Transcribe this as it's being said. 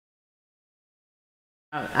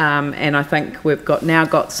And I think we've now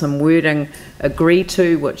got some wording agreed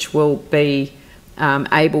to, which will be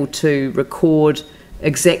able to record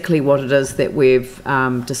exactly what it is that we've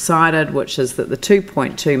decided, which is that the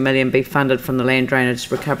 2.2 million be funded from the Land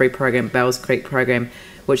Drainage Recovery Program, Bells Creek Program,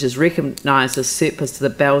 which is recognised as surplus to the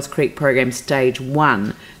Bells Creek Program Stage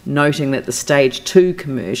 1, noting that the Stage 2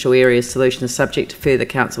 commercial area solution is subject to further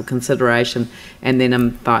council consideration, and then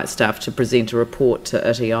invite staff to present a report to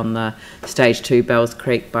ITI on the Stage 2 Bells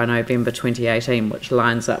Creek by November 2018, which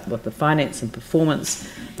lines up with the finance and performance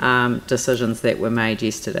decisions that were made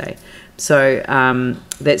yesterday. So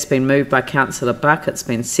that's been moved by Councillor Buck, it's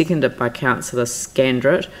been seconded by Councillor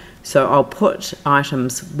Scandrett. So I'll put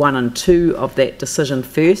items 1 and 2 of that decision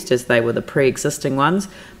first, as they were the pre-existing ones.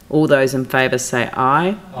 All those in favour say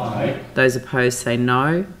aye. Aye. Those opposed say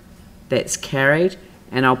no. That's carried.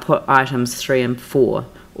 And I'll put items 3 and 4.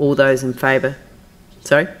 All those in favour...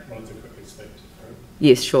 Sorry?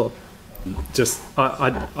 Yes, sure.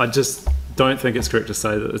 I just don't think it's correct to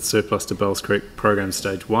say that it's surplus to Bells Creek Program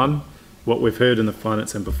Stage 1. What we've heard in the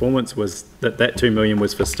finance and performance was that 2 million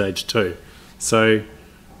was for Stage 2. So,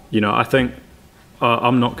 you know, I think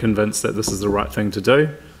I'm not convinced that this is the right thing to do,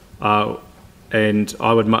 and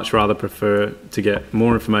I would much rather prefer to get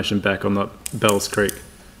more information back on the Bells Creek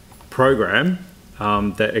program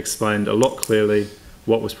that explained a lot clearly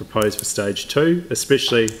what was proposed for Stage 2,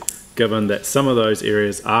 especially given that some of those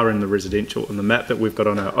areas are in the residential. In the map that we've got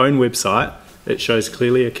on our own website, it shows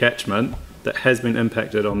clearly a catchment that has been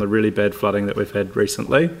impacted on the really bad flooding that we've had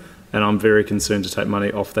recently, and I'm very concerned to take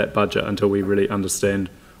money off that budget until we really understand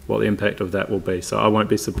what the impact of that will be. So I won't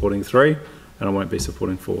be supporting 3 and I won't be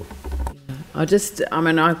supporting 4. I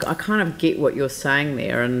kind of get what you're saying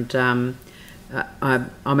there, and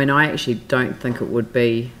I actually don't think it would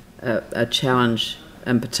be a challenge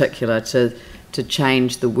in particular to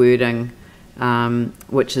change the wording,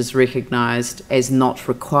 which is recognised as not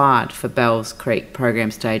required for Bells Creek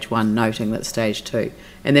Program Stage 1, noting that Stage 2,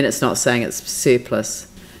 and then it's not saying it's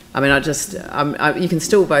surplus. I mean, you can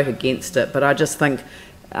still vote against it, but I just think,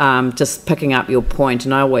 just picking up your point,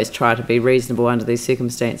 and I always try to be reasonable under these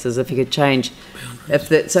circumstances, if you could change, if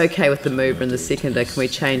it's okay with the mover and the seconder, can we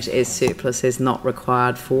change as surplus as not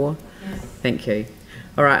required for? Thank you.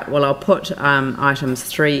 All right, well, I'll put items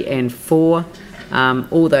 3 and 4.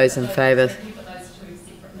 All those in favour?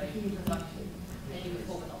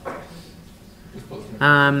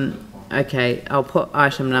 Okay, I'll put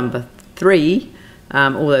item number 3.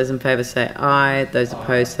 All those in favour say aye, those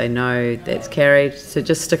opposed say no. That's carried. So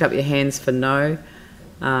just stick up your hands for no.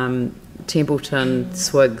 Templeton,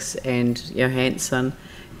 Swiggs and Johansson.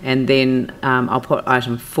 And then I'll put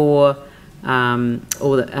item 4.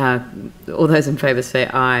 All those in favour say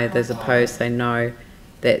aye, those opposed say no.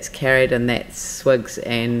 That's carried, and that's Swiggs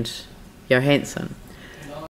and Johansson.